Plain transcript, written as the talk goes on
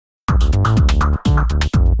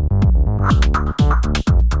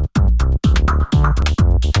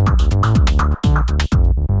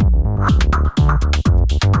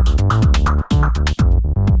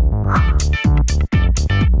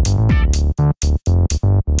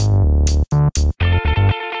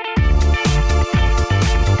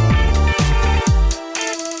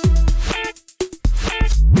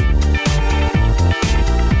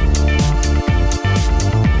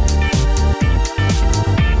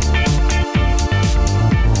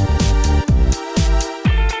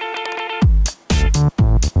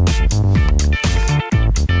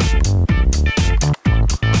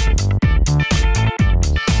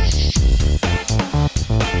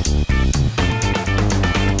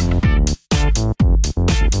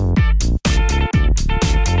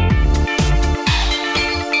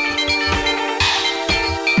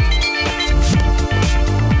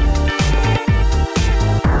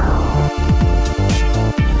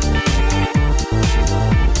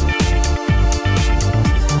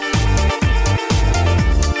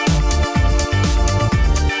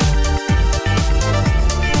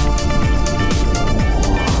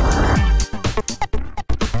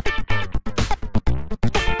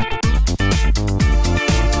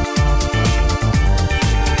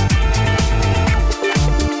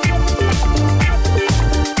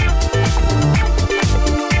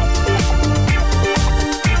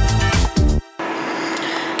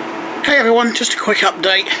Hey everyone, just a quick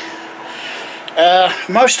update.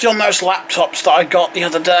 Mostly on those laptops that I got the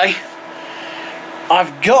other day.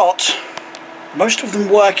 I've got most of them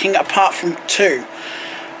working apart from two.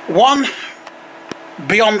 One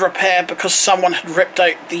beyond repair because someone had ripped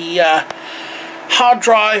out the hard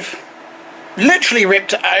drive, literally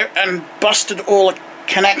ripped it out and busted all the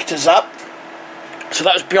connectors up. So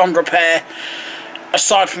that was beyond repair,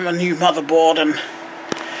 aside from a new motherboard. And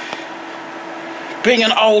being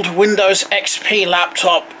an old Windows XP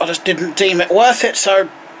laptop, I just didn't deem it worth it, so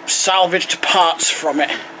salvaged parts from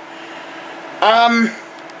it.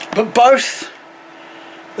 But both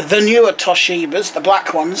the newer Toshibas, the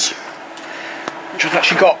black ones, which I've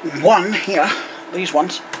actually got one here, these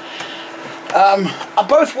ones, are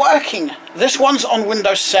both working. This one's on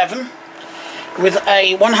Windows 7 with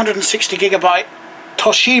a 160GB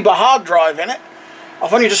Toshiba hard drive in it.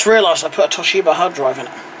 I've only just realised I put a Toshiba hard drive in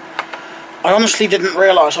it. I honestly didn't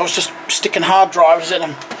realise, I was just sticking hard drives in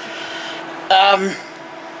them.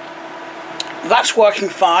 That's working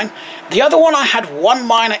fine. The other one I had one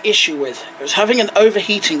minor issue with. It was having an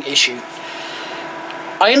overheating issue.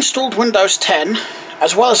 I installed Windows 10,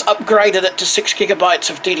 as well as upgraded it to 6GB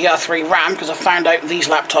of DDR3 RAM, because I found out these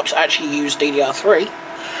laptops actually use DDR3.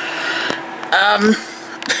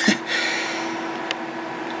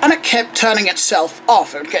 And it kept turning itself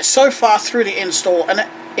off. It would get so far through the install and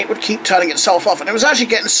it would keep turning itself off, and it was actually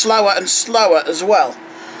getting slower and slower as well.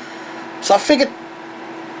 So I figured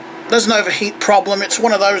there's an overheat problem. It's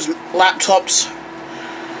one of those laptops.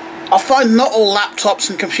 I find not all laptops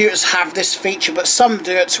and computers have this feature, but some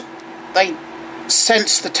do it. They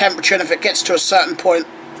sense the temperature, and if it gets to a certain point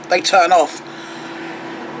they turn off.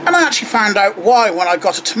 And I actually found out why when I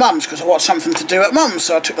got it to Mum's, because I wanted something to do at Mum's,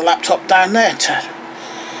 so I took the laptop down there to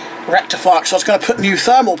rectify it. So I was going to put new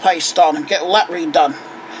thermal paste on and get all that redone,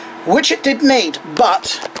 which it did need.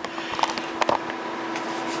 But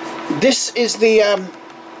this is the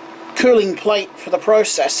cooling plate for the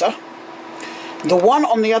processor. The one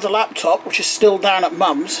on the other laptop, which is still down at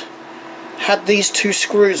Mum's, had these two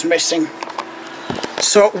screws missing,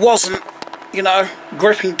 so it wasn't, you know,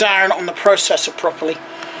 gripping down on the processor properly.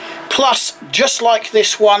 Plus, just like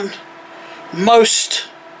this one, most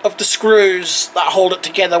of the screws that hold it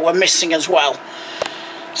together were missing as well.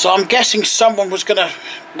 So I'm guessing someone was gonna,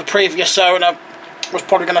 the previous owner was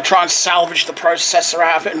probably gonna try and salvage the processor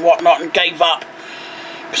out of it and whatnot, and gave up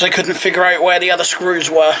because they couldn't figure out where the other screws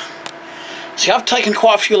were. See, I've taken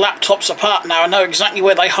quite a few laptops apart now. I know exactly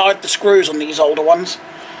where they hide the screws on these older ones.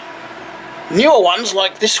 Newer ones,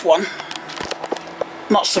 like this one,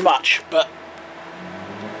 not so much, but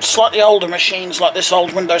slightly older machines like this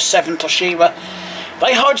old Windows 7 Toshiba,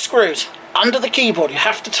 they hide screws under the keyboard. You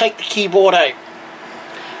have to take the keyboard out,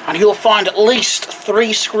 and you'll find at least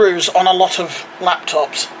 3 screws on a lot of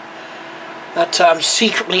laptops that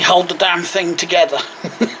secretly hold the damn thing together.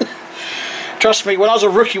 Trust me, when I was a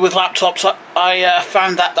rookie with laptops, I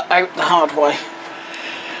found that out the hard way.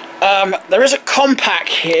 There is a Compaq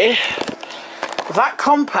here. That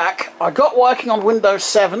Compaq I got working on Windows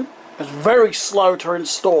 7. It was very slow to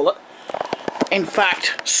install it. In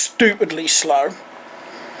fact, stupidly slow.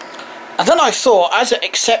 And then I thought, as it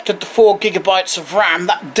accepted the 4GB of RAM,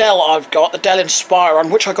 that Dell I've got, the Dell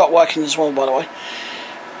Inspiron, which I got working as well, by the way,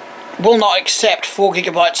 will not accept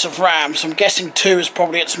 4GB of RAM, so I'm guessing 2 is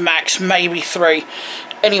probably its max, maybe 3.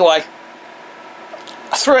 Anyway,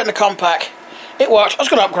 I threw it in the Compaq. It worked. I was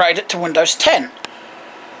going to upgrade it to Windows 10.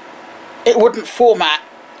 It wouldn't format,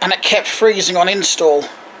 and it kept freezing on install.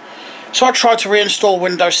 So I tried to reinstall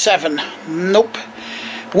Windows 7. Nope.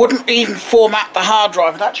 Wouldn't even format the hard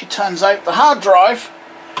drive. It actually turns out the hard drive,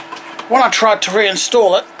 when I tried to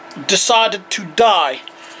reinstall it, decided to die.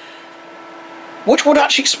 Which would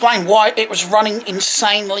actually explain why it was running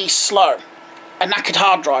insanely slow. A knackered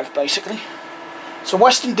hard drive, basically. So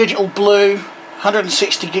Western Digital Blue,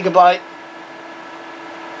 160GB.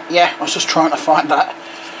 Yeah, I was just trying to find that.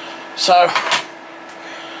 So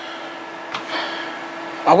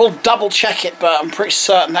I will double check it, but I'm pretty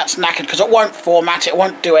certain that's knackered, because it won't format, it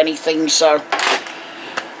won't do anything, so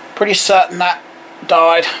pretty certain that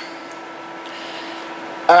died.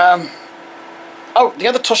 Oh, the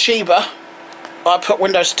other Toshiba I put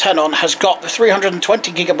Windows 10 on has got the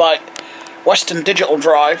 320GB Western Digital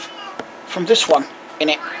drive from this one in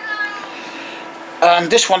it. And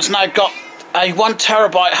this one's now got a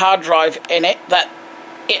 1TB hard drive in it that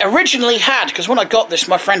it originally had, because when I got this,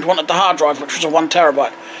 my friend wanted the hard drive, which was a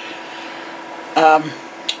 1TB.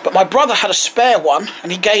 But my brother had a spare one,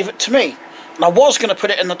 and he gave it to me. And I was going to put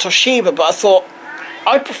it in the Toshiba, but I thought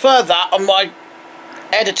I prefer that on my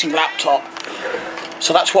editing laptop.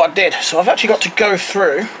 So that's what I did. So I've actually got to go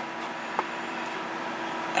through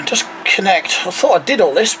and just connect. I thought I did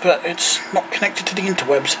all this, but it's not connected to the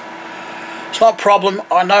interwebs. It's not a problem.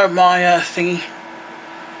 I know my thingy.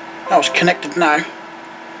 That was connected now.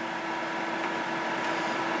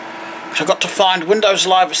 So I've got to find Windows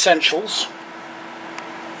Live Essentials.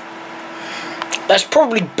 There's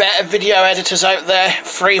probably better video editors out there,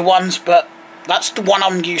 free ones, but that's the one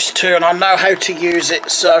I'm used to and I know how to use it,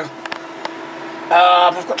 so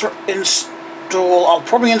I've got to install, I'll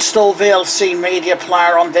probably install VLC Media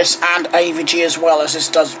Player on this and AVG as well, as this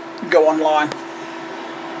does go online.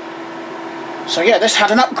 So yeah, this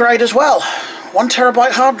had an upgrade as well. 1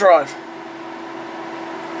 terabyte hard drive.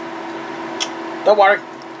 Don't worry,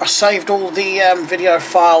 I saved all the video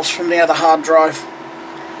files from the other hard drive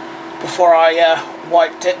before I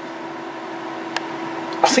wiped it.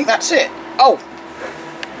 I think that's it. Oh,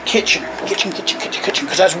 kitchen,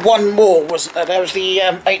 because there's one more, wasn't there? There was the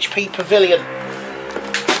HP Pavilion.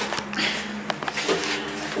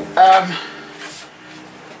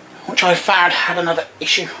 Which I found had another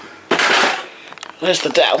issue. There's the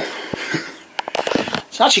Dell.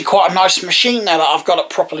 It's actually quite a nice machine now that I've got it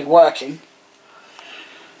properly working.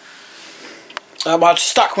 I've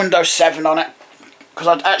stuck Windows 7 on it because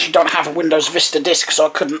I actually don't have a Windows Vista disk, so I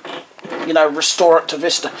couldn't, you know, restore it to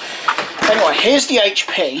Vista. Anyway, here's the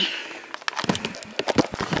HP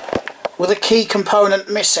with a key component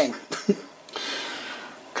missing.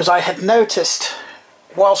 Because I had noticed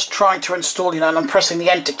whilst trying to install, you know, and I'm pressing the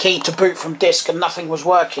enter key to boot from disk and nothing was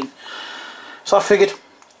working. So I figured,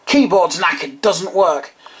 keyboard's knackered, doesn't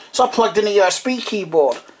work. So I plugged in a USB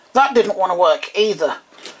keyboard. That didn't want to work either.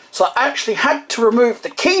 So I actually had to remove the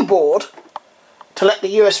keyboard to let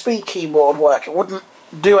the USB keyboard work. It wouldn't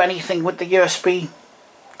do anything with the USB,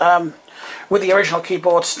 with the original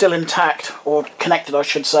keyboard still intact, or connected I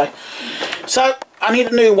should say. So I need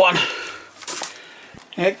a new one.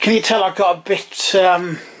 Can you tell I've got a bit,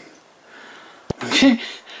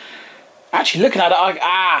 actually looking at it,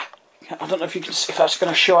 I don't know if you can see, if that's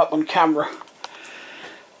going to show up on camera.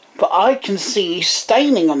 But I can see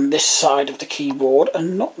staining on this side of the keyboard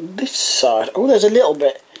and not this side. Oh, there's a little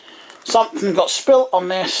bit. Something got spilt on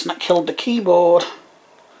this and that killed the keyboard.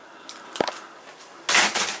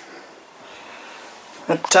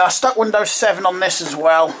 But stuck Windows 7 on this as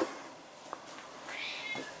well.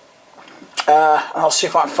 I'll see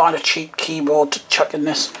if I can find a cheap keyboard to chuck in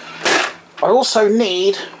this. I also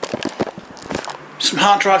need some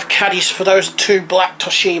hard drive caddies for those 2 black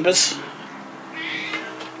Toshibas.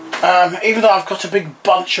 Even though I've got a big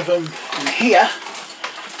bunch of them in here,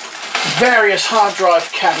 various hard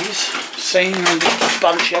drive caddies. See, a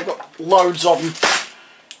bunch here, I've got loads of them.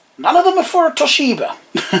 None of them are for a Toshiba.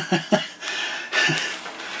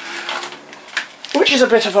 Which is a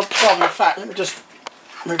bit of a problem. In fact, let me just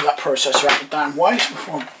move that processor out the damn way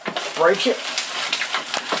before I break it.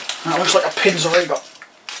 That looks like a pin's already got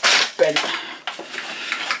bent.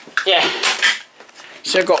 Yeah.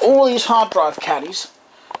 So I've got all these hard drive caddies.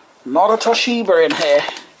 Not a Toshiba in here.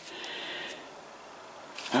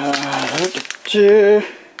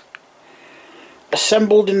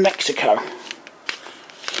 Assembled in Mexico.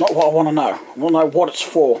 Not what I want to know. I want to know what it's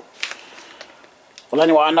for. Well,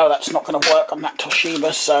 anyway, I know that's not going to work on that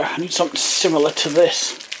Toshiba, so I need something similar to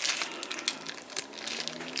this.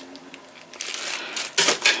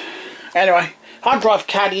 Anyway, hard drive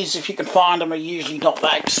caddies, if you can find them, are usually not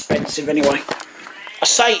that expensive anyway. I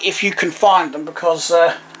say if you can find them because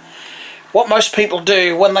what most people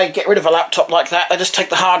do when they get rid of a laptop like that, they just take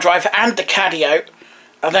the hard drive and the caddy out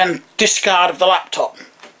and then discard of the laptop.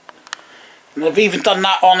 And they've even done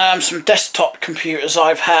that on some desktop computers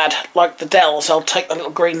I've had, like the Dells. They'll take the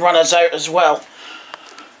little green runners out as well.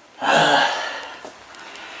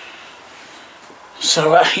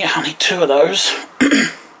 So yeah, I need 2 of those.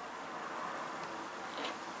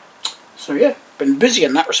 So yeah, been busy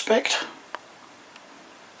in that respect.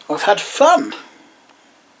 I've had fun.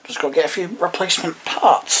 Just got to get a few replacement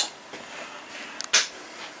parts.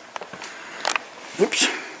 Oops.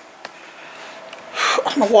 I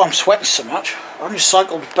don't know why I'm sweating so much. I only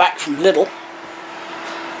cycled back from Lidl.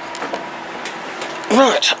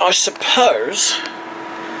 Right, I suppose...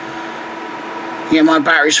 Yeah, my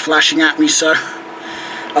battery's flashing at me, so...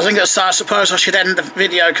 I suppose I should end the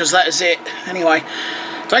video because that is it. Anyway,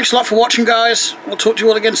 thanks a lot for watching, guys. We'll talk to you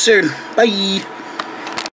all again soon. Bye!